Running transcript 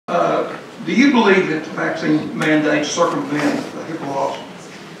Do you believe that the vaccine mandates circumvent the HIPAA laws?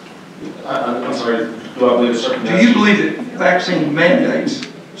 I'm sorry, do I believe circumvent? Do you believe that vaccine mandates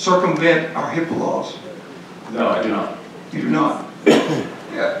circumvent our HIPAA laws? No, I do not. You do not.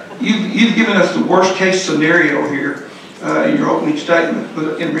 You've given us the worst case scenario here in your opening statement,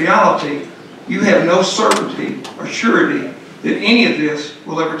 but in reality, you have no certainty or surety that any of this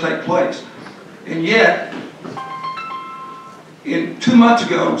will ever take place. And yet, in 2 months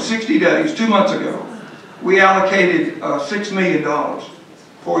ago, 60 days, 2 months ago, we allocated $6 million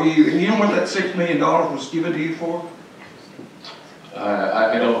for you. And you know what that $6 million was given to you for?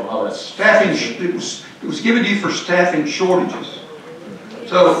 I don't know. Staffing. It was given to you for staffing shortages.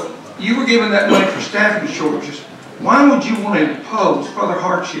 So you were given that money for staffing shortages. Why would you want to impose further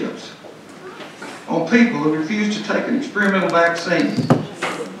hardships on people who refuse to take an experimental vaccine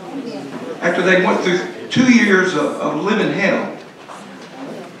after they went through 2 years of living hell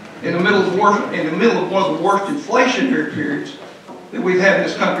in the middle of one of the worst inflationary periods that we've had in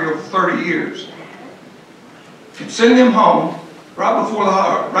this country over 30 years, and send them home right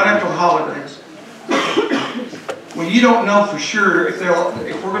after the holidays, when you don't know for sure if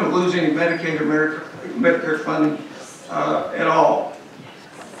we're going to lose any Medicaid or Medicare funding at all?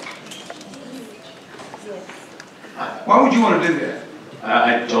 Why would you want to do that?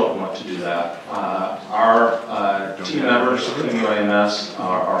 I don't want to do that. Our team members in UAMS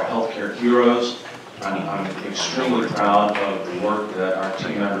are healthcare heroes. I'm extremely proud of the work that our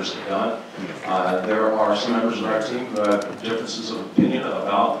team members have done. There are some members of our team who have differences of opinion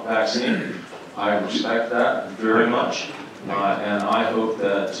about the vaccine. I respect that very much. And I hope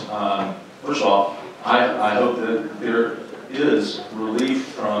that, first of all, I hope that there is relief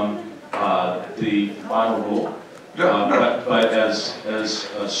from the final rule. But as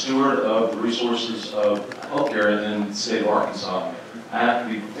a steward of the resources of healthcare in the state of Arkansas, I have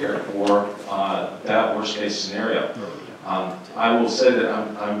to be prepared for that worst case scenario. I will say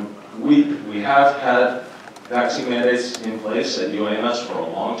that we have had vaccine mandates in place at UAMS for a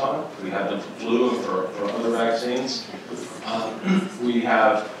long time. We have them for flu and for other vaccines. We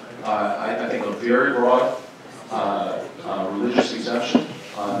have, I think, a very broad religious exemption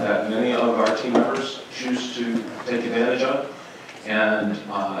that many of our team members choose to take advantage of. And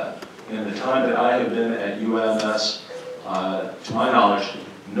in the time that I have been at UAMS, to my knowledge,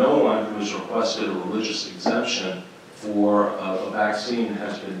 no one who has requested a religious exemption for a vaccine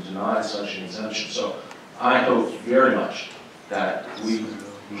has been denied such an exemption. So I hope very much that we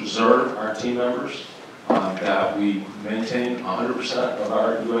preserve our team members, that we maintain 100% of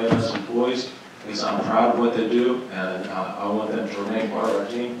our UAMS employees, because I'm proud of what they do, and I want them to remain part of our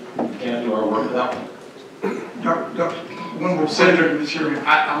team. We can't do our work without them. One more Senator,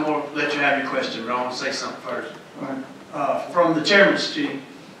 I'm going to let you have your question, but I want to say something first. From the chairman's seat,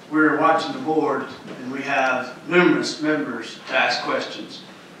 we're watching the board, and we have numerous members to ask questions.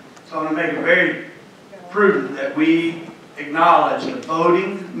 So I'm going to make it very prudent that we acknowledge the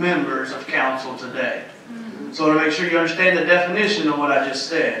voting members of council today. So to make sure you understand the definition of what I just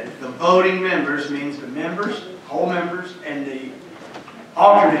said, the voting members means the members, whole members, and the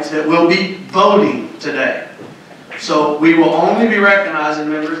alternates that will be voting today. So we will only be recognizing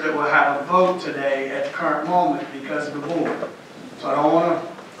members that will have a vote today at the current moment because of the board. So I don't want to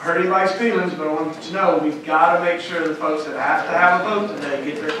hurt anybody's feelings, but I want you to know we've got to make sure the folks that have to have a vote today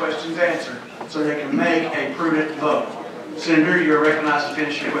get their questions answered so they can make a prudent vote. Senator, you're recognized to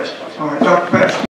finish your question. All right, Dr. Patterson.